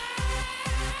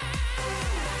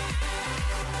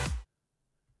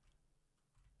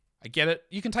 get it.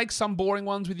 You can take some boring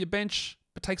ones with your bench,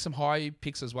 but take some high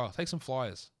picks as well. Take some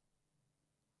flyers.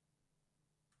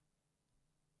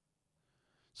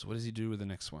 So what does he do with the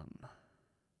next one?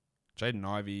 Jaden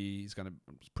Ivey, he's going to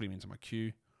put him into my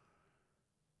queue.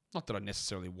 Not that I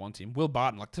necessarily want him. Will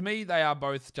Barton, like to me, they are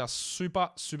both just super,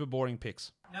 super boring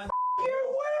picks. No,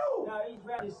 you Will! No, he's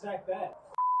ready to sack that.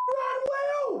 Run,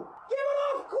 Will! Give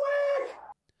it off quick!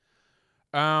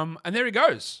 And there he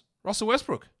goes. Russell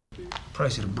Westbrook.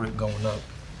 Price of the brick going up.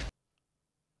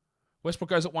 Westbrook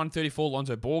goes at 134.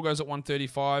 Lonzo Ball goes at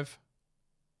 135.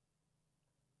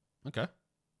 Okay.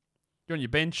 You're on your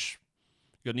bench.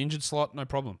 You got an injured slot. No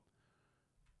problem.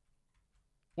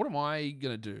 What am I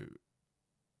going to do?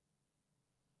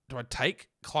 Do I take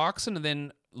Clarkson and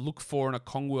then look for an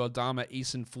Okongwu, Adama,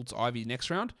 Eason, Fultz, Ivy next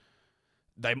round?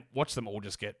 They watch them all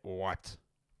just get wiped.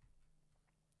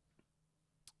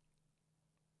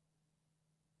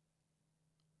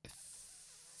 I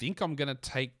think I'm going to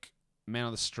take man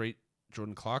of the street,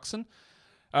 Jordan Clarkson.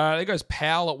 There goes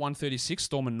Powell at 136,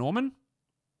 Storm and Norman.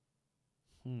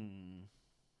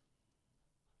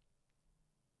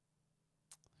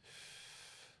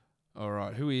 All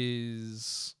right, who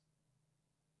is...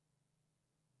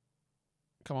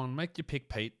 Come on, make your pick,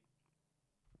 Pete.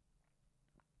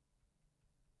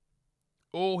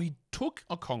 Oh, he took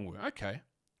Okongwu. Okay.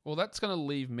 Well, that's going to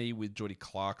leave me with Jordy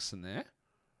Clarkson there.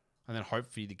 And then hope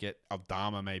for you to get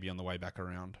Aldama maybe on the way back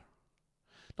around.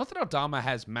 Not that Aldama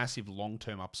has massive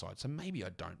long-term upside, so maybe I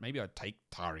don't. Maybe I'd take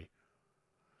Tari.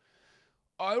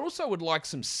 I also would like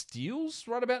some steals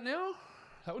right about now.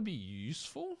 That would be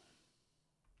useful.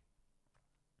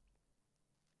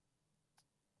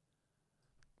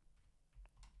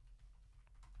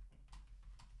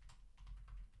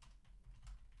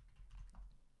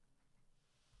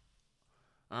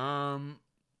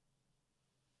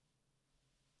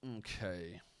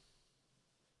 Okay.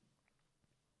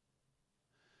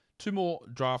 2 more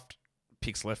draft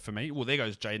picks left for me. Well, there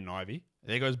goes Jaden Ivey.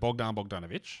 There goes Bogdan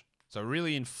Bogdanovic. So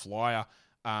really in flyer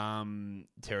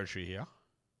territory here,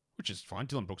 which is fine.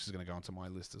 Dylan Brooks is going to go onto my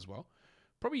list as well.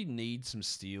 Probably need some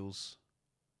steals.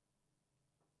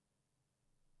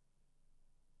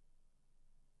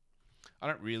 I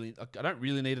don't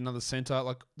really need another center.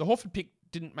 Like the Horford pick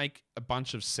didn't make a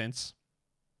bunch of sense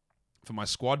for my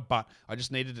squad, but I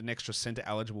just needed an extra center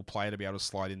eligible player to be able to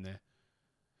slide in there.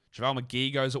 JaVale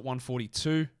McGee goes at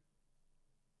 142.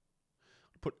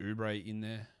 Put Oubre in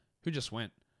there. Who just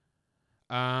went?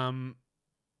 Levert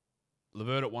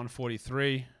at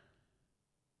 143.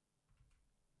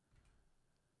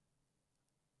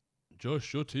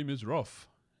 Josh, your team is rough.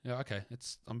 Yeah, okay.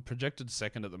 I'm projected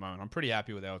second at the moment. I'm pretty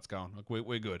happy with how it's going. Like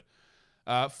we're good.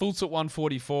 Fultz at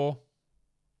 144.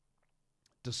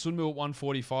 Dosunmu at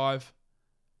 145.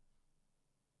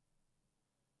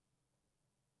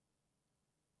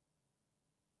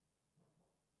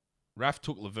 Raf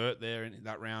took Levert there in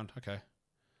that round. Okay.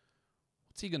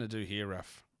 What's he going to do here,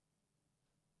 Raf?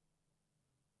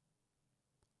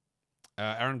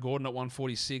 Aaron Gordon at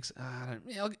 146.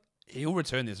 He'll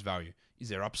return this value. Is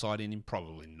there upside in him?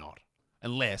 Probably not.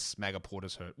 Unless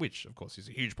Magaporta's hurt, which, of course, is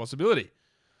a huge possibility.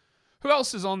 Who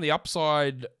else is on the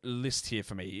upside list here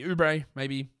for me? Oubre,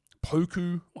 maybe.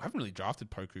 Poku. I haven't really drafted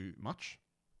Poku much.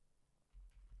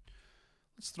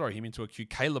 Let's throw him into a queue.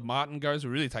 Caleb Martin goes.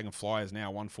 We're really taking flyers now,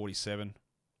 147.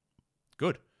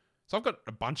 Good. So I've got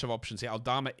a bunch of options here.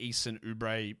 Aldama, Eason,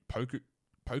 Oubre, Poku.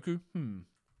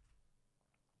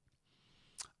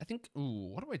 I think,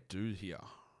 what do I do here?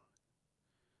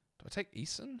 Do I take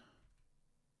Eason?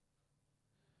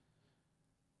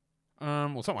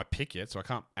 Well, it's not my pick yet, so I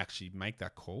can't actually make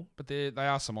that call. But they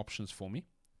are some options for me.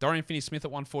 Dorian Finney-Smith at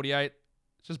 148.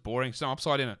 It's just boring. There's no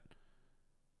upside in it.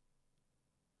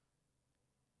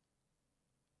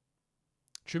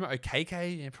 Chuma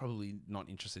Okeke, probably not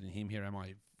interested in him here, am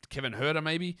I? Kevin Huerter,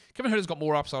 maybe? Kevin Huerter's got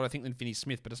more upside, I think, than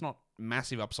Finney-Smith, but it's not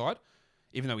massive upside,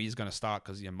 even though he is going to start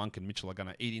because Monk and Mitchell are going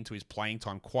to eat into his playing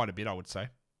time quite a bit, I would say.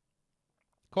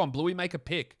 Come on, Bluey, make a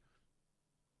pick.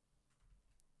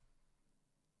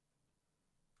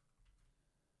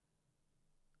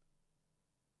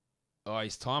 Oh,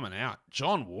 he's timing out.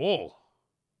 John Wall.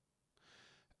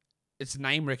 It's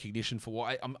name recognition for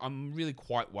what I'm really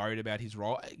quite worried about his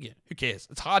role. Yeah, who cares?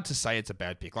 It's hard to say it's a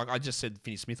bad pick. Like I just said,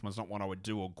 Finney-Smith was not one I would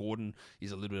do, or Gordon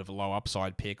is a little bit of a low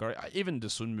upside pick, or even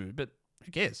Dosunmu. But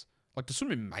who cares? Like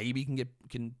Dosunmu maybe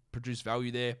can produce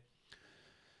value there.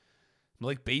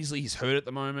 Malik Beasley, he's hurt at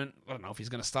the moment. I don't know if he's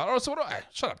going to start. Oh, so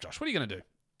shut up, Josh. What are you going to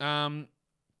do?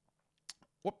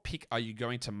 What pick are you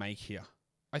going to make here?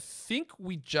 I think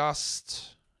we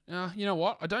just... you know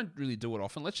what? I don't really do it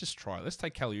often. Let's just try it. Let's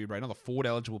take Kelly Oubre, another forward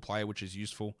eligible player, which is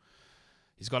useful.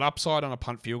 He's got upside on a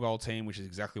punt field goal team, which is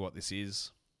exactly what this is.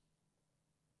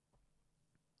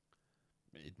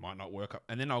 It might not work up.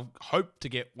 And then I'll hope to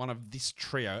get one of this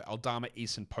trio, Aldama,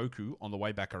 Eason, Poku, on the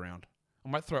way back around. I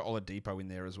might throw Oladipo in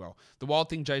there as well. The wild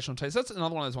thing, Jayson Tatum. That's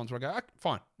another one of those ones where I go,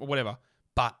 fine, or whatever.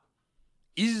 But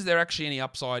is there actually any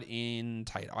upside in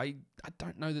Tate? I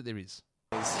don't know that there is.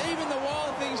 Even the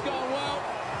wild thing's gone well.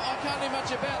 I can't do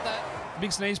much about that.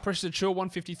 Big Sneeze, Pressure to Chill,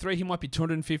 153. He might be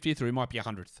 250th or he might be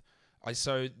 100th.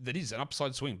 So that is an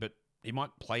upside swing, but he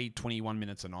might play 21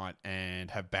 minutes a night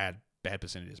and have bad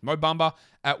percentages. Mo Bamba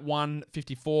at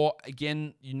 154.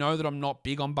 Again, you know that I'm not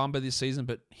big on Bamba this season,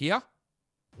 but here.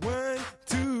 1,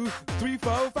 2, 3,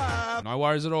 4, 5. No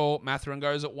worries at all. Mathurin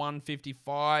goes at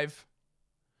 155.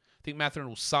 I think Mathurin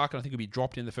will suck, and I think he'll be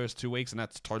dropped in the first 2 weeks, and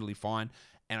that's totally fine.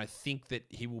 And I think that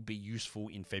he will be useful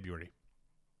in February.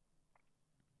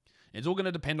 It's all going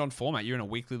to depend on format. You're in a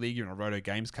weekly league, you're in a Roto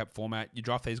Games Cap format. You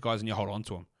draft these guys and you hold on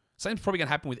to them. Same's probably going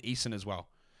to happen with Eason as well.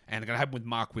 And it's going to happen with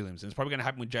Mark Williams. And it's probably going to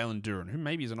happen with Jalen Duren, who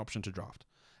maybe is an option to draft.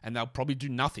 And they'll probably do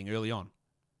nothing early on.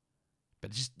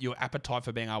 But just your appetite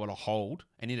for being able to hold,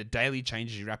 and in a daily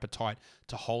changes, your appetite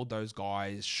to hold those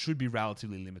guys should be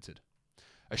relatively limited.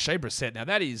 Shea Brissett, now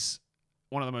that is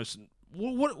one of the most...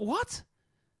 What?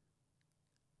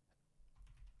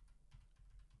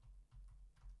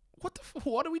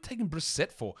 What are we taking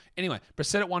Brissett for? Anyway,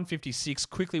 Brissett at 156,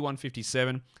 quickly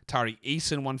 157, Tari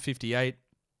Eason 158.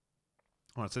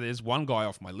 All right, so there's one guy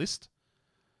off my list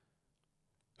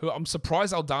who I'm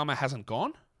surprised Aldama hasn't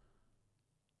gone.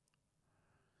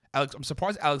 I'm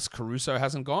surprised Alex Caruso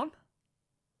hasn't gone.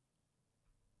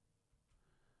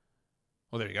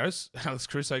 Well, there he goes. Alex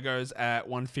Caruso goes at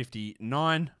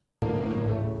 159.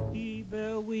 Be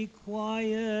very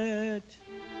quiet.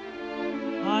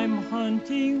 I'm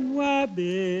hunting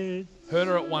rabbits.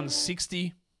 Herder at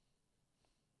 160.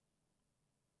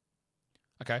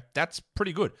 Okay, that's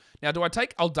pretty good. Now, do I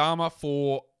take Aldama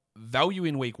for value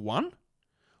in week 1?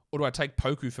 Or do I take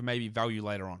Poku for maybe value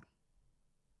later on?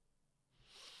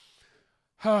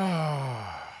 All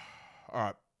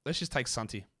right, let's just take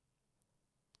Santi.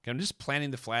 Okay, I'm just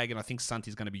planting the flag, and I think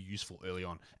Santi's going to be useful early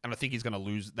on. And I think he's going to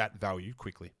lose that value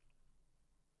quickly.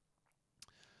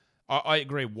 I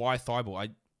agree. Why Thibault?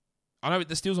 I know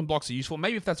the steals and blocks are useful.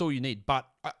 Maybe if that's all you need. But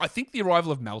I think the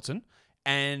arrival of Melton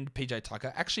and PJ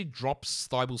Tucker actually drops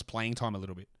Thibault's playing time a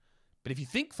little bit. But if you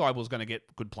think Thibault's going to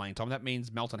get good playing time, that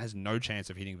means Melton has no chance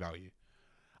of hitting value.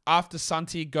 After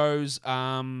Santi goes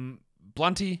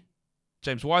Blunty,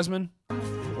 James Wiseman.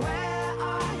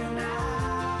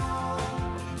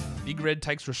 Big Red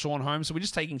takes Rashawn Holmes. So we're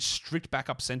just taking strict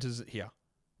backup centers here.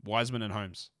 Wiseman and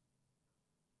Holmes.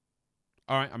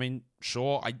 All right, I mean,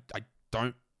 sure, I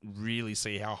don't really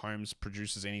see how Holmes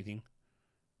produces anything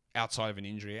outside of an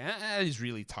injury. It is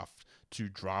really tough to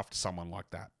draft someone like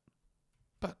that.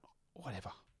 But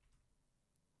whatever.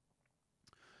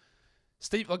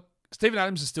 Steven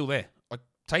Adams is still there.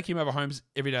 Take him over Holmes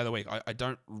every day of the week. I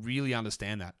don't really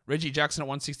understand that. Reggie Jackson at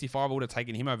 165, I would have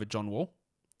taken him over John Wall.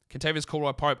 Kentavious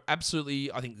Caldwell-Pope,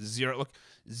 absolutely, I think, zero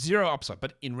upside.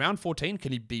 But in round 14,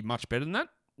 can he be much better than that?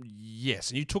 Yes,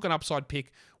 and you took an upside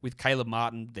pick with Caleb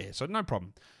Martin there, so no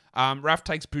problem. Raf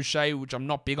takes Boucher, which I'm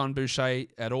not big on Boucher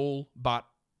at all, but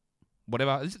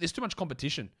whatever. There's too much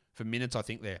competition for minutes, I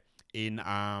think, there in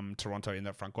Toronto in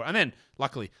that front court. And then,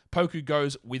 luckily, Poku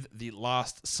goes with the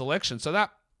last selection. So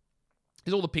that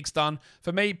is all the picks done.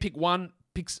 For me,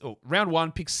 round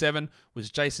 1, pick 7 was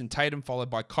Jayson Tatum,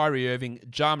 followed by Kyrie Irving,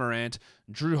 Ja Morant,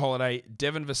 Drew Holiday,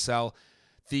 Devin Vassell,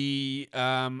 the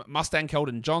Mustang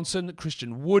Keldon Johnson,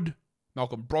 Christian Wood,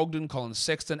 Malcolm Brogdon, Colin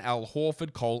Sexton, Al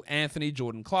Horford, Cole Anthony,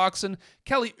 Jordan Clarkson,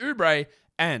 Kelly Oubre,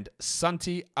 and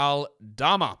Santi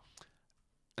Aldama.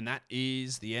 And that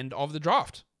is the end of the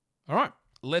draft. All right,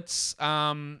 let's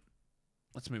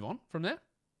move on from there.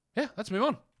 Yeah, let's move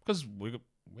on because we're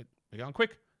going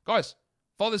quick. Guys,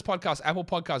 follow this podcast, Apple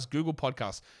Podcasts, Google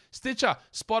Podcasts, Stitcher,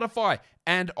 Spotify,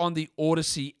 and on the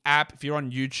Odyssey app. If you're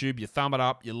on YouTube, you thumb it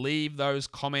up, you leave those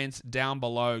comments down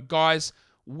below. Guys,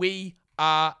 we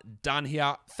are done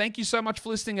here. Thank you so much for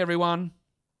listening, everyone.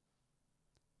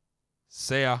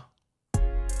 See ya.